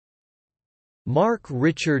Mark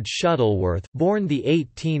Richard Shuttleworth, born the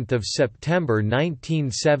 18th of September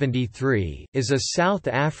 1973, is a South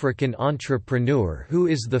African entrepreneur who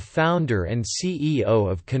is the founder and CEO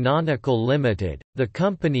of Canonical Limited, the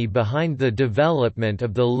company behind the development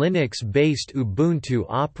of the Linux-based Ubuntu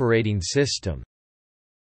operating system.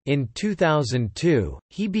 In 2002,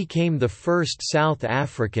 he became the first South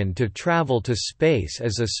African to travel to space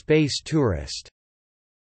as a space tourist.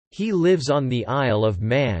 He lives on the Isle of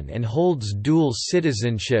Man and holds dual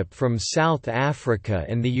citizenship from South Africa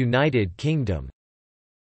and the United Kingdom.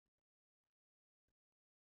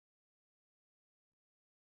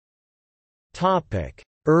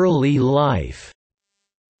 Early life.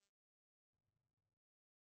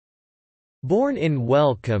 Born in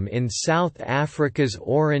Welcome in South Africa's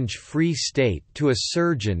Orange Free State to a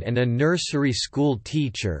surgeon and a nursery school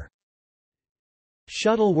teacher,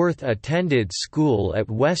 Shuttleworth attended school at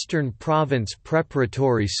Western Province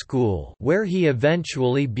Preparatory School, where he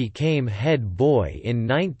eventually became head boy in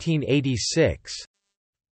 1986,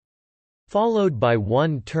 followed by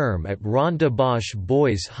one term at Rondebosch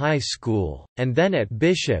Boys High School, and then at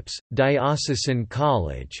Bishop's, Diocesan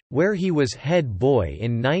College, where he was head boy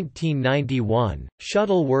in 1991.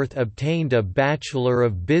 Shuttleworth obtained a Bachelor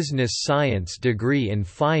of Business Science degree in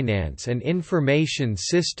Finance and Information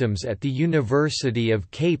Systems at the University of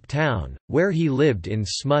Cape Town, where he lived in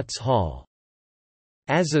Smuts Hall.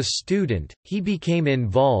 As a student, he became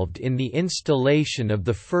involved in the installation of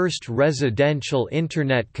the first residential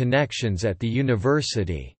Internet connections at the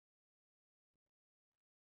university.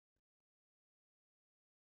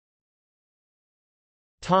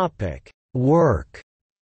 Work.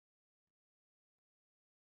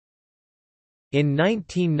 In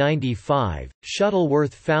 1995,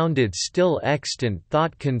 Shuttleworth founded still extant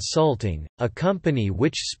Thought Consulting, a company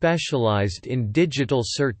which specialized in digital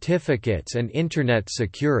certificates and Internet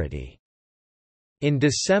security. In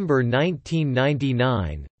December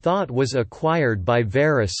 1999, Thought was acquired by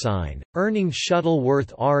VeriSign, earning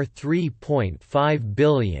Shuttleworth R$3.5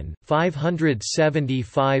 billion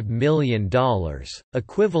 $575 million,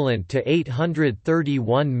 equivalent to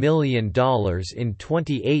 $831 million in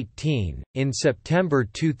 2018. In September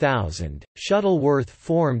 2000, Shuttleworth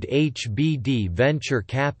formed HBD Venture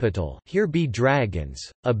Capital, Here Be Dragons,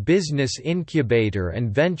 a business incubator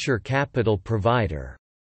and venture capital provider.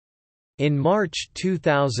 In March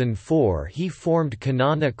 2004 he formed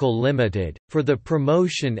Canonical Limited, for the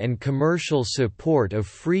promotion and commercial support of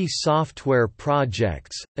free software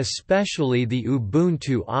projects, especially the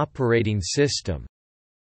Ubuntu operating system.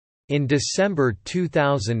 In December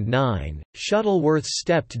 2009, Shuttleworth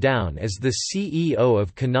stepped down as the CEO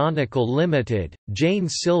of Canonical Limited. Jane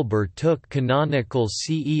Silber took Canonical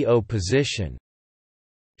CEO position.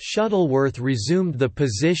 Shuttleworth resumed the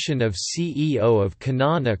position of CEO of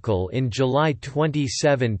Canonical in July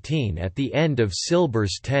 2017 at the end of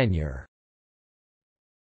Silber's tenure.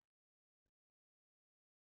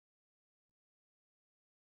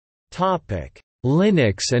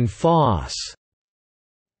 Linux and FOSS.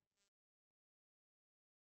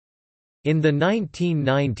 In the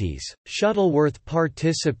 1990s, Shuttleworth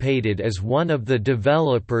participated as one of the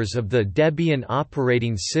developers of the Debian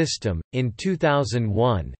operating system. In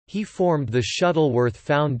 2001, he formed the Shuttleworth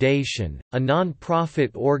Foundation, a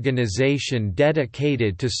non-profit organization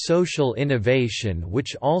dedicated to social innovation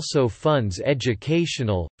which also funds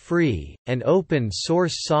educational, free, and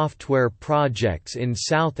open-source software projects in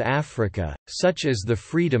South Africa, such as the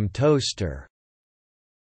Freedom Toaster.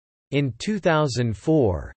 In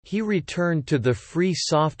 2004, he returned to the free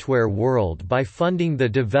software world by funding the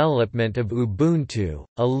development of Ubuntu,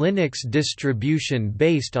 a Linux distribution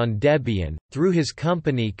based on Debian, through his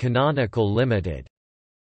company Canonical Limited.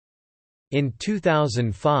 In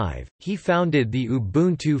 2005, he founded the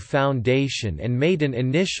Ubuntu Foundation and made an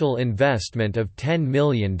initial investment of $10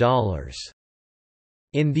 million.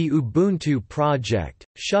 In the Ubuntu project,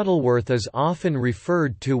 Shuttleworth is often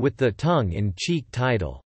referred to with the tongue-in-cheek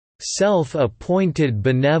title, "Self-appointed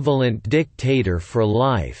benevolent dictator for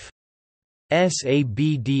life",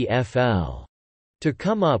 SABDFL, to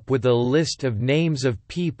come up with a list of names of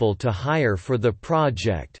people to hire for the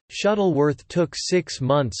project. Shuttleworth took 6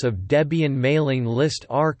 months of Debian mailing list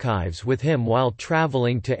archives with him while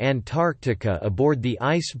traveling to Antarctica aboard the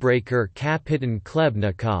icebreaker Kapitan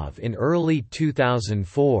Klebnikov in early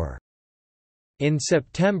 2004. In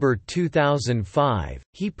September 2005,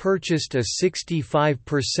 he purchased a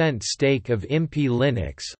 65% stake of Impi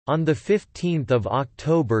Linux. On 15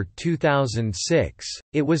 October 2006,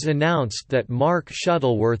 it was announced that Mark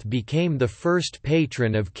Shuttleworth became the first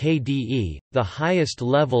patron of KDE, the highest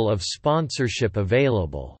level of sponsorship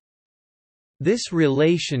available. This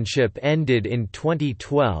relationship ended in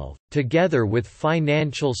 2012, together with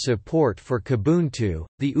financial support for Kubuntu,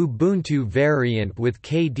 the Ubuntu variant with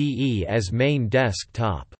KDE as main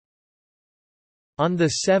desktop. On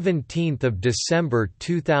 17 December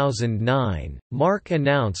 2009, Mark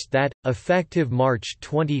announced that, effective March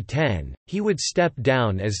 2010, he would step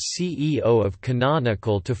down as CEO of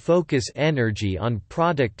Canonical to focus energy on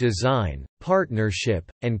product design,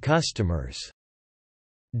 partnership, and customers.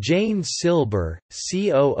 Jane Silber,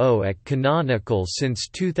 COO at Canonical since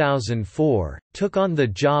 2004, took on the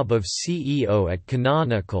job of CEO at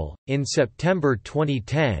Canonical. In September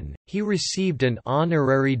 2010, he received an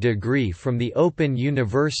honorary degree from the Open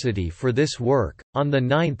University for this work. On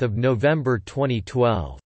 9 November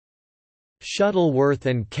 2012, Shuttleworth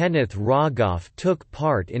and Kenneth Rogoff took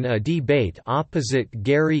part in a debate opposite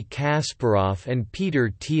Gary Kasparov and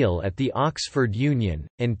Peter Thiel at the Oxford Union,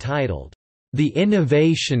 entitled The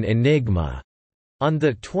Innovation Enigma. On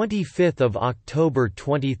 25 October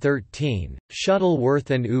 2013,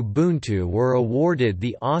 Shuttleworth and Ubuntu were awarded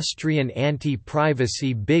the Austrian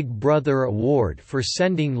Anti-Privacy Big Brother Award for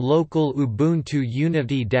sending local Ubuntu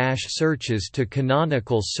Unity searches to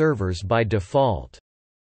Canonical servers by default.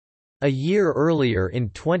 A year earlier in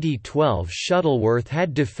 2012, Shuttleworth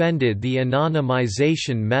had defended the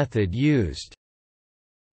anonymization method used.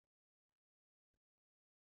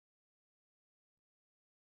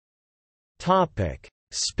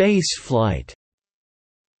 Spaceflight.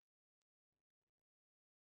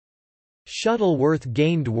 Shuttleworth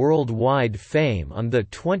gained worldwide fame on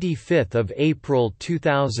 25 April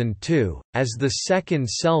 2002, as the second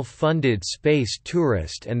self-funded space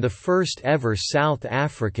tourist and the first ever South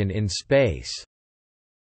African in space.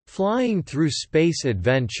 Flying through space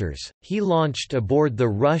adventures, he launched aboard the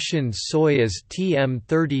Russian Soyuz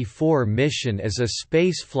TM-34 mission as a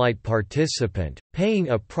spaceflight participant, paying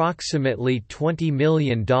approximately $20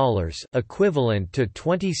 million, equivalent to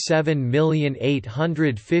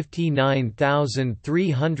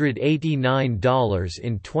 $27,859,389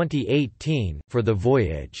 in 2018, for the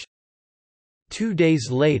voyage. 2 days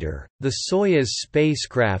later, the Soyuz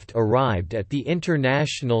spacecraft arrived at the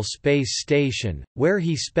International Space Station, where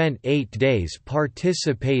he spent 8 days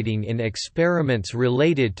participating in experiments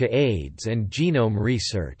related to AIDS and genome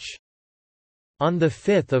research. On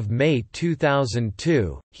 5 May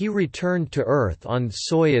 2002, he returned to Earth on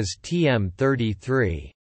Soyuz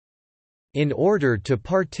TM-33. In order to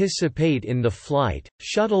participate in the flight,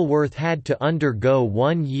 Shuttleworth had to undergo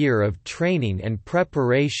 1 year of training and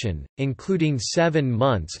preparation, including 7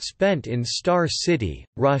 months spent in Star City,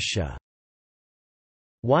 Russia.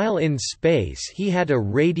 While in space, he had a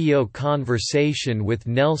radio conversation with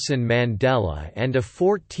Nelson Mandela and a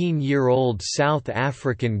 14-year-old South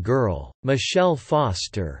African girl, Michelle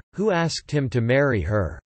Foster, who asked him to marry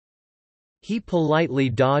her. He politely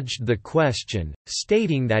dodged the question,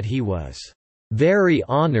 stating that he was very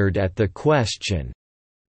honored at the question,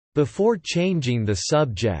 before changing the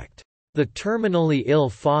subject. The terminally ill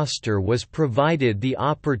Foster was provided the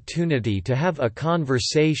opportunity to have a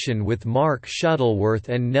conversation with Mark Shuttleworth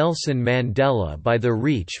and Nelson Mandela by the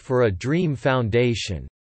Reach for a Dream Foundation.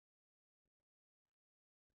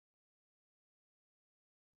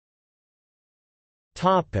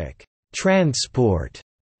 Transport.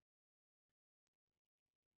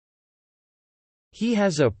 He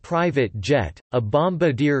has a private jet, a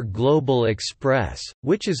Bombardier Global Express,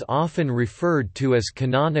 which is often referred to as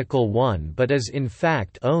Canonical One but is in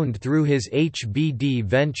fact owned through his HBD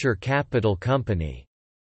venture capital company.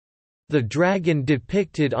 The dragon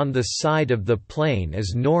depicted on the side of the plane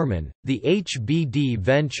is Norman, the HBD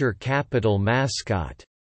venture capital mascot.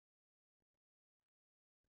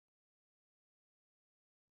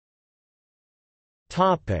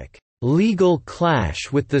 Legal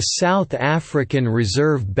clash with the South African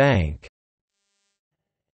Reserve Bank.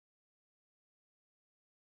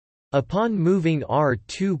 Upon moving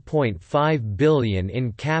R2.5 billion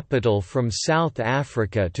in capital from South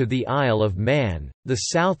Africa to the Isle of Man, the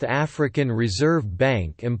South African Reserve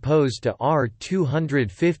Bank imposed a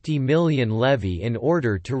R250 million levy in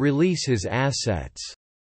order to release his assets.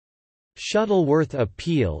 Shuttleworth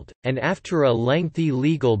appealed, and after a lengthy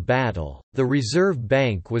legal battle, the Reserve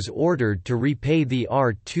Bank was ordered to repay the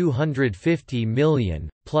R250 million,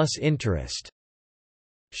 plus interest.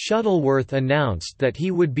 Shuttleworth announced that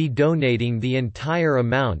he would be donating the entire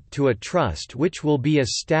amount to a trust which will be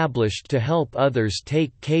established to help others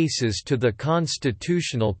take cases to the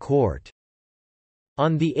Constitutional Court.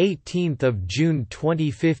 On 18 June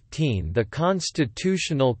 2015 the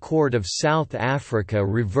Constitutional Court of South Africa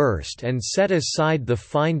reversed and set aside the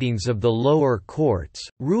findings of the lower courts,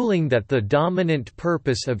 ruling that the dominant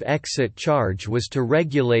purpose of exit charge was to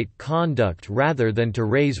regulate conduct rather than to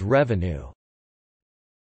raise revenue.